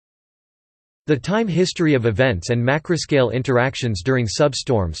The time history of events and macroscale interactions during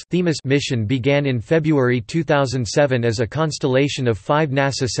substorms (THEMIS) mission began in February 2007 as a constellation of 5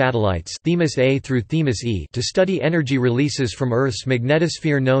 NASA satellites THEMIS A through THEMIS E to study energy releases from Earth's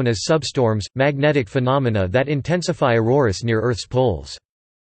magnetosphere known as substorms, magnetic phenomena that intensify auroras near Earth's poles.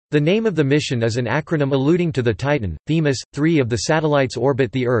 The name of the mission is an acronym alluding to the Titan, THEMIS. 3 of the satellites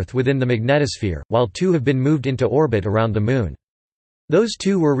orbit the Earth within the magnetosphere, while 2 have been moved into orbit around the Moon. Those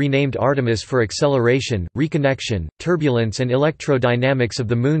 2 were renamed Artemis for acceleration, reconnection, turbulence and electrodynamics of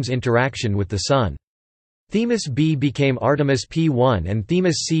the Moon's interaction with the Sun. THEMIS B became Artemis P1 and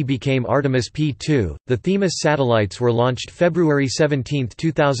THEMIS C became Artemis P2. The THEMIS satellites were launched February 17,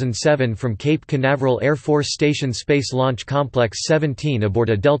 2007 from Cape Canaveral Air Force Station Space Launch Complex 17 aboard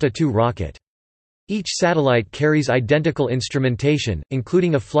a Delta II rocket. Each satellite carries identical instrumentation,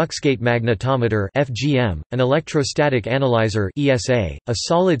 including a fluxgate magnetometer (FGM), an electrostatic analyzer (ESA), a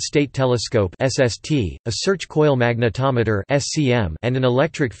solid-state telescope (SST), a search coil magnetometer (SCM), and an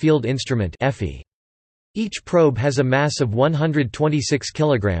electric field instrument (EFI). Each probe has a mass of 126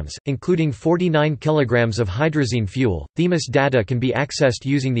 kg, including 49 kg of hydrazine fuel. THEMIS data can be accessed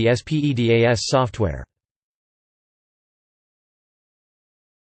using the SPEDAS software.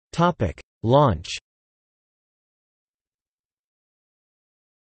 Topic: Launch.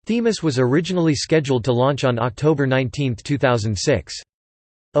 THEMIS was originally scheduled to launch on October 19, 2006.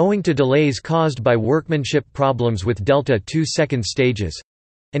 Owing to delays caused by workmanship problems with Delta II second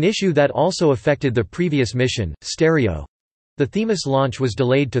stages—an issue that also affected the previous mission, Stereo—the THEMIS launch was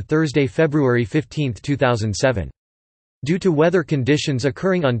delayed to Thursday, February 15, 2007. Due to weather conditions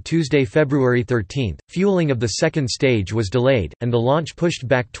occurring on Tuesday, February 13, fueling of the second stage was delayed, and the launch pushed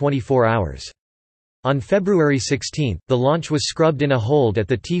back 24 hours. On February 16, the launch was scrubbed in a hold at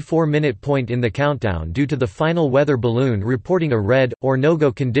the T4-minute point in the countdown due to the final weather balloon reporting a red, or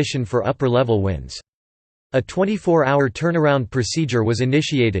no-go condition for upper-level winds. A 24-hour turnaround procedure was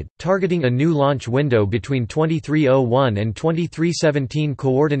initiated, targeting a new launch window between 23:01 and 23:17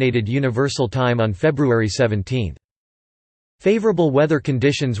 Coordinated Universal Time on February 17. Favorable weather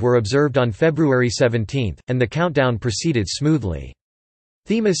conditions were observed on February 17, and the countdown proceeded smoothly.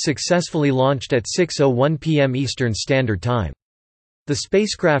 THEMIS successfully launched at 6:01 p.m. Eastern Standard Time. The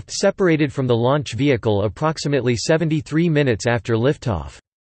spacecraft separated from the launch vehicle approximately 73 minutes after liftoff.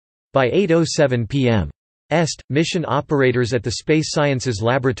 By 8:07 p.m. EST, mission operators at the Space Sciences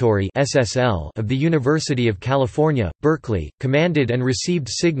Laboratory (SSL) of the University of California, Berkeley, commanded and received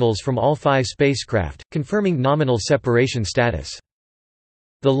signals from all 5 spacecraft, confirming nominal separation status.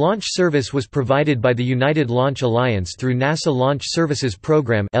 The launch service was provided by the United Launch Alliance through NASA Launch Services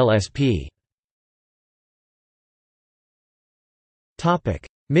Program (LSP). Topic: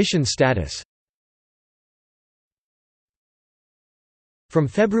 Mission status. From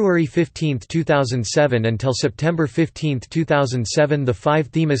February 15, 2007 until September 15, 2007 the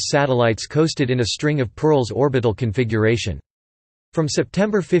 5 THEMIS satellites coasted in a string of pearls orbital configuration. From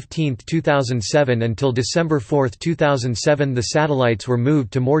September 15, 2007 until December 4, 2007 the satellites were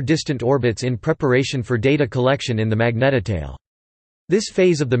moved to more distant orbits in preparation for data collection in the magnetotail. This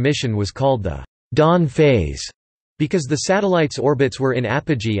phase of the mission was called the dawn phase, because the satellites' orbits were in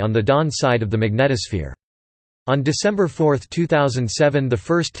apogee on the dawn side of the magnetosphere. On December 4, 2007 the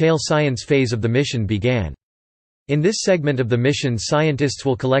first tail science phase of the mission began. In this segment of the mission scientists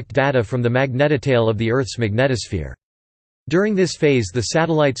will collect data from the magnetotail of the Earth's magnetosphere. During this phase the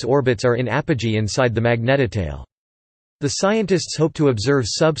satellites' orbits are in apogee inside the magnetotail. The scientists hope to observe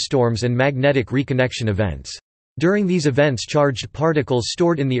substorms and magnetic reconnection events. During these events charged particles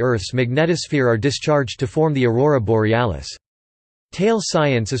stored in the Earth's magnetosphere are discharged to form the aurora borealis. Tail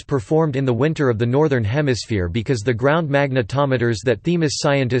science is performed in the winter of the Northern Hemisphere because the ground magnetometers that THEMIS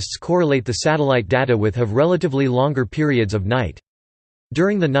scientists correlate the satellite data with have relatively longer periods of night.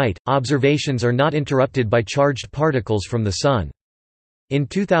 During the night, observations are not interrupted by charged particles from the Sun. In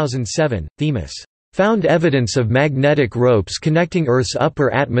 2007, THEMIS found evidence of magnetic ropes connecting Earth's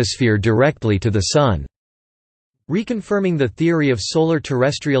upper atmosphere directly to the Sun, reconfirming the theory of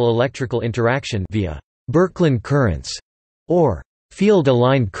solar-terrestrial electrical interaction via Birkeland currents, or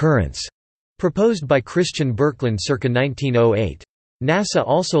field-aligned currents, proposed by Christian Birkeland circa 1908. NASA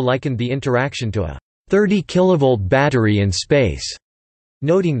also likened the interaction to a 30 kV battery in space,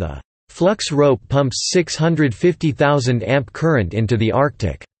 noting the flux rope pumps 650,000 amp current into the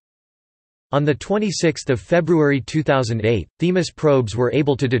Arctic. On 26 February 2008, THEMIS probes were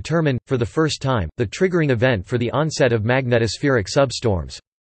able to determine, for the first time, the triggering event for the onset of magnetospheric substorms.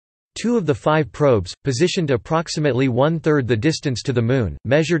 2 of the 5 probes, positioned approximately 1/3 the distance to the Moon,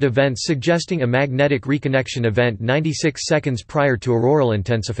 measured events suggesting a magnetic reconnection event 96 seconds prior to auroral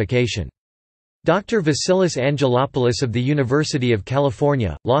intensification. Dr. Vasilis Angelopoulos of the University of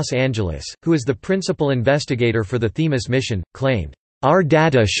California, Los Angeles, who is the principal investigator for the THEMIS mission, claimed, "Our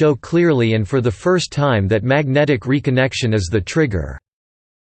data show clearly and for the first time that magnetic reconnection is the trigger."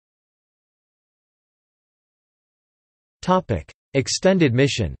 Extended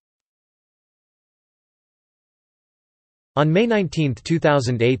mission. On May 19,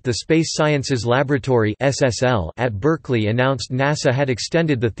 2008, the Space Sciences Laboratory (SSL) at Berkeley announced NASA had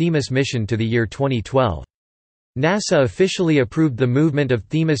extended the THEMIS mission to the year 2012. NASA officially approved the movement of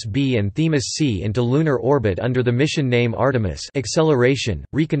THEMIS B and THEMIS C into lunar orbit under the mission name Artemis: acceleration,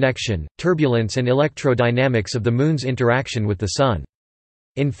 reconnection, turbulence and electrodynamics of the Moon's interaction with the Sun.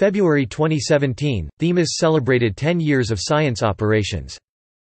 In February 2017, THEMIS celebrated 10 years of science operations.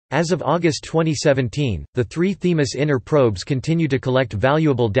 As of August 2017, the three THEMIS inner probes continue to collect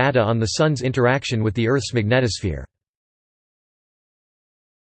valuable data on the Sun's interaction with the Earth's magnetosphere.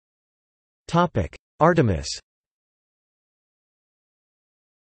 Artemis.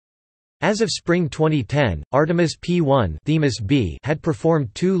 As of spring 2010, Artemis P1 (THEMIS B) had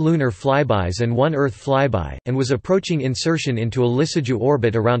performed 2 lunar flybys and 1 Earth flyby, and was approaching insertion into a Lissajous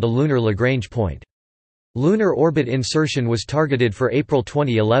orbit around a lunar Lagrange point. Lunar orbit insertion was targeted for April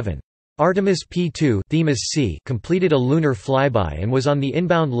 2011. Artemis P2 (THEMIS C) completed a lunar flyby and was on the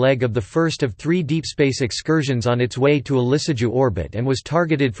inbound leg of the first of 3 deep space excursions on its way to a Lissajous orbit and was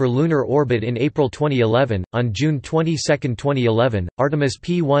targeted for lunar orbit in April 2011. On June 22, 2011, Artemis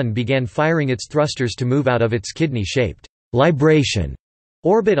P1 began firing its thrusters to move out of its kidney-shaped libration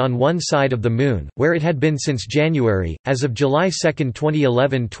orbit on one side of the Moon, where it had been since January. As of July 2,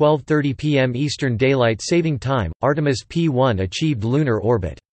 2011, 12:30 p.m. Eastern Daylight Saving Time, Artemis P1 achieved lunar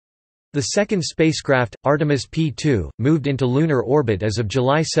orbit. The second spacecraft, Artemis P2, moved into lunar orbit as of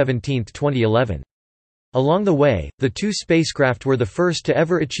July 17, 2011. Along the way, the 2 spacecraft were the first to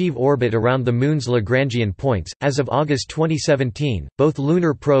ever achieve orbit around the Moon's Lagrangian points. As of August 2017, both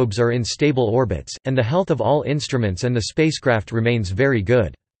lunar probes are in stable orbits, and the health of all instruments and the spacecraft remains very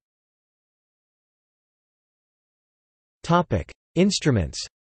good. Topic: Instruments.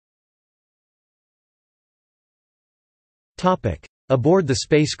 Topic: Aboard the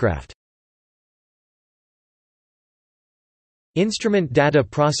spacecraft. Instrument Data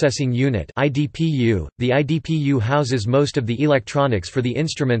Processing Unit (IDPU). The IDPU houses most of the electronics for the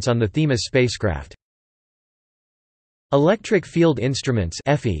instruments on the THEMIS spacecraft. Electric Field Instruments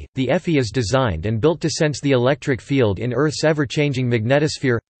 (EFI). The EFI is designed and built to sense the electric field in Earth's ever-changing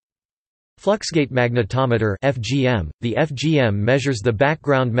magnetosphere. Fluxgate Magnetometer (FGM). The FGM measures the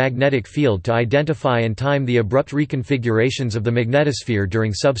background magnetic field to identify and time the abrupt reconfigurations of the magnetosphere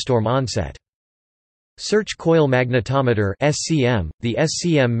during substorm onset. Search Coil Magnetometer (SCM). The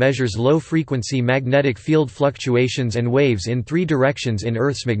SCM measures low-frequency magnetic field fluctuations and waves in 3 directions in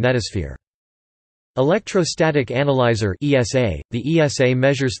Earth's magnetosphere. Electrostatic Analyzer (ESA). The ESA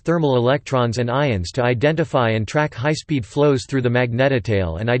measures thermal electrons and ions to identify and track high-speed flows through the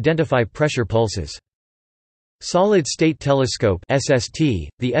magnetotail and identify pressure pulses. Solid-State Telescope (SST).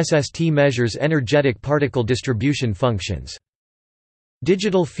 The SST measures energetic particle distribution functions.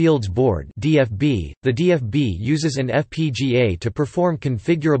 Digital Fields Board (DFB). The DFB uses an FPGA to perform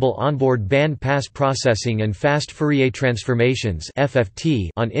configurable onboard band pass processing and fast Fourier transformations (FFT)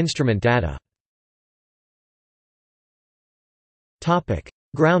 on instrument data. Topic: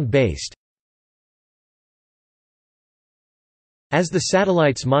 Ground-based. As the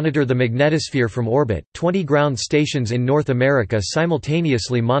satellites monitor the magnetosphere from orbit, 20 ground stations in North America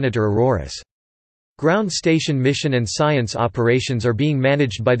simultaneously monitor auroras. Ground station mission and science operations are being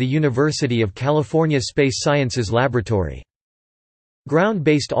managed by the University of California Space Sciences Laboratory.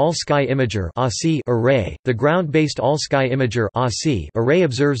 Ground-based All-Sky Imager array. The Ground-based All-Sky Imager array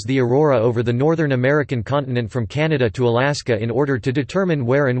observes the aurora over the northern American continent from Canada to Alaska in order to determine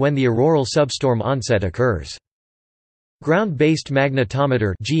where and when the auroral substorm onset occurs. Ground-based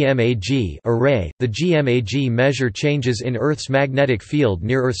Magnetometer array. The GMAG measure changes in Earth's magnetic field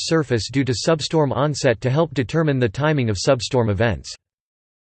near Earth's surface due to substorm onset to help determine the timing of substorm events.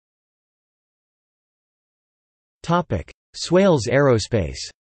 Swales Aerospace.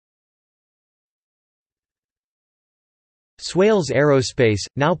 Swales Aerospace,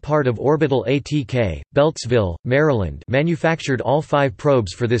 now part of Orbital ATK, Beltsville, Maryland, manufactured all 5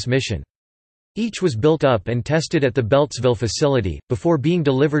 probes for this mission. Each was built up and tested at the Beltsville facility, before being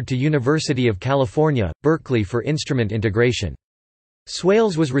delivered to University of California, Berkeley for instrument integration.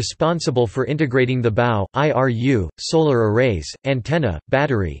 Swales was responsible for integrating the bow, IRU, solar arrays, antenna,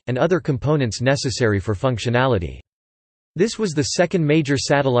 battery, and other components necessary for functionality. This was the second major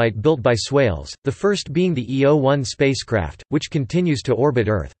satellite built by Swales, the first being the EO-1 spacecraft, which continues to orbit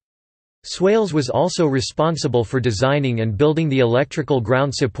Earth. Swales was also responsible for designing and building the electrical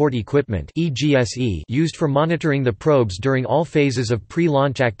ground support equipment used for monitoring the probes during all phases of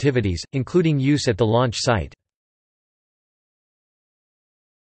pre-launch activities, including use at the launch site.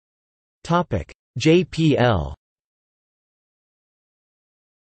 JPL.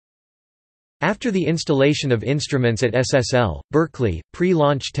 After the installation of instruments at SSL, Berkeley,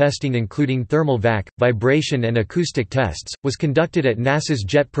 pre-launch testing including thermal vac, vibration and acoustic tests, was conducted at NASA's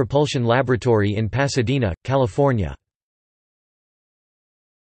Jet Propulsion Laboratory in Pasadena, California.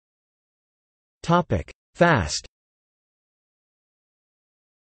 FAST.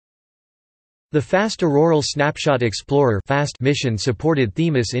 The Fast Auroral Snapshot Explorer mission supported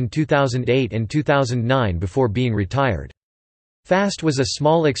THEMIS in 2008 and 2009 before being retired. FAST was a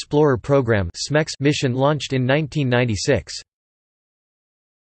small Explorer program mission launched in 1996.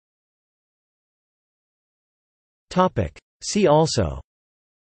 See also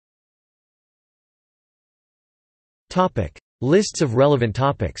Lists of relevant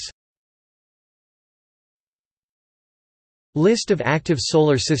topics. List of active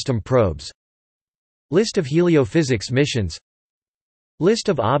solar system probes. List of heliophysics missions. List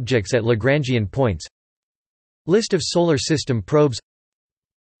of objects at Lagrangian points. List of solar system probes.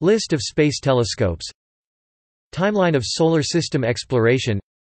 List of space telescopes. Timeline of solar system exploration.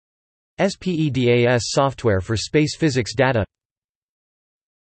 SPEDAS software for space physics data.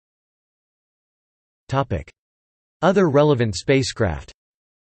 Other relevant spacecraft.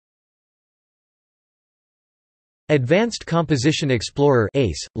 Advanced Composition Explorer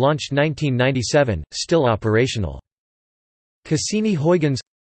 (ACE), launched 1997, still operational. Cassini-Huygens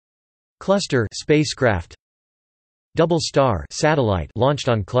Cluster spacecraft. Double Star satellite launched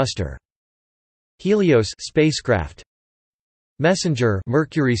on Cluster. Helios spacecraft. Messenger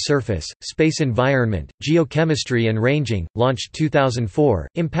Mercury surface, space environment, geochemistry and ranging, launched 2004,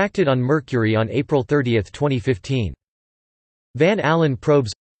 impacted on Mercury on April 30, 2015. Van Allen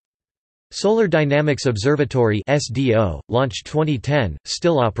probes. Solar Dynamics Observatory (SDO), launched 2010,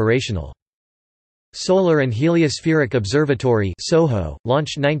 still operational. Solar and Heliospheric Observatory (SOHO),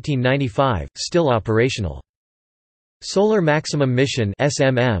 launched 1995, still operational. Solar Maximum Mission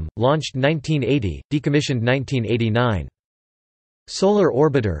 (SMM), launched 1980, decommissioned 1989. Solar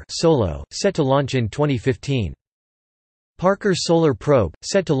Orbiter (SOLO), set to launch in 2015. Parker Solar Probe,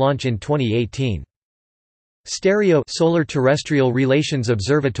 set to launch in 2018. Stereo Solar Terrestrial Relations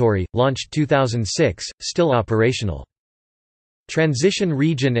Observatory, launched 2006, still operational. Transition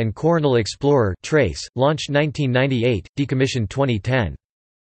Region and Coronal Explorer (TRACE), launched 1998, decommissioned 2010.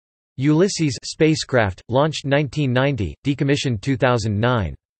 Ulysses spacecraft, launched 1990, decommissioned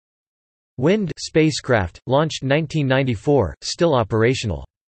 2009. WIND spacecraft, launched 1994, still operational.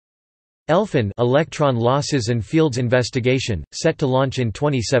 ELFIN Electron Losses and Fields Investigation, set to launch in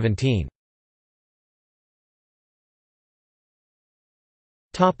 2017.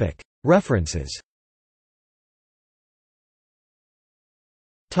 References.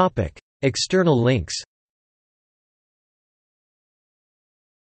 External links.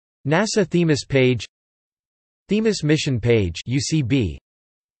 NASA THEMIS page. THEMIS mission page UCB.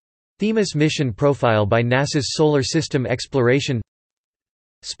 THEMIS mission profile by NASA's Solar System Exploration.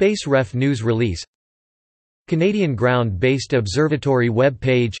 Space Ref news release. Canadian Ground-Based Observatory web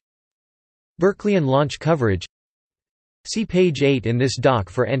page. Berkeleyan launch coverage. See page 8 in this doc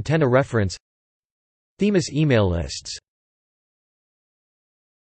for antenna reference. THEMIS email lists.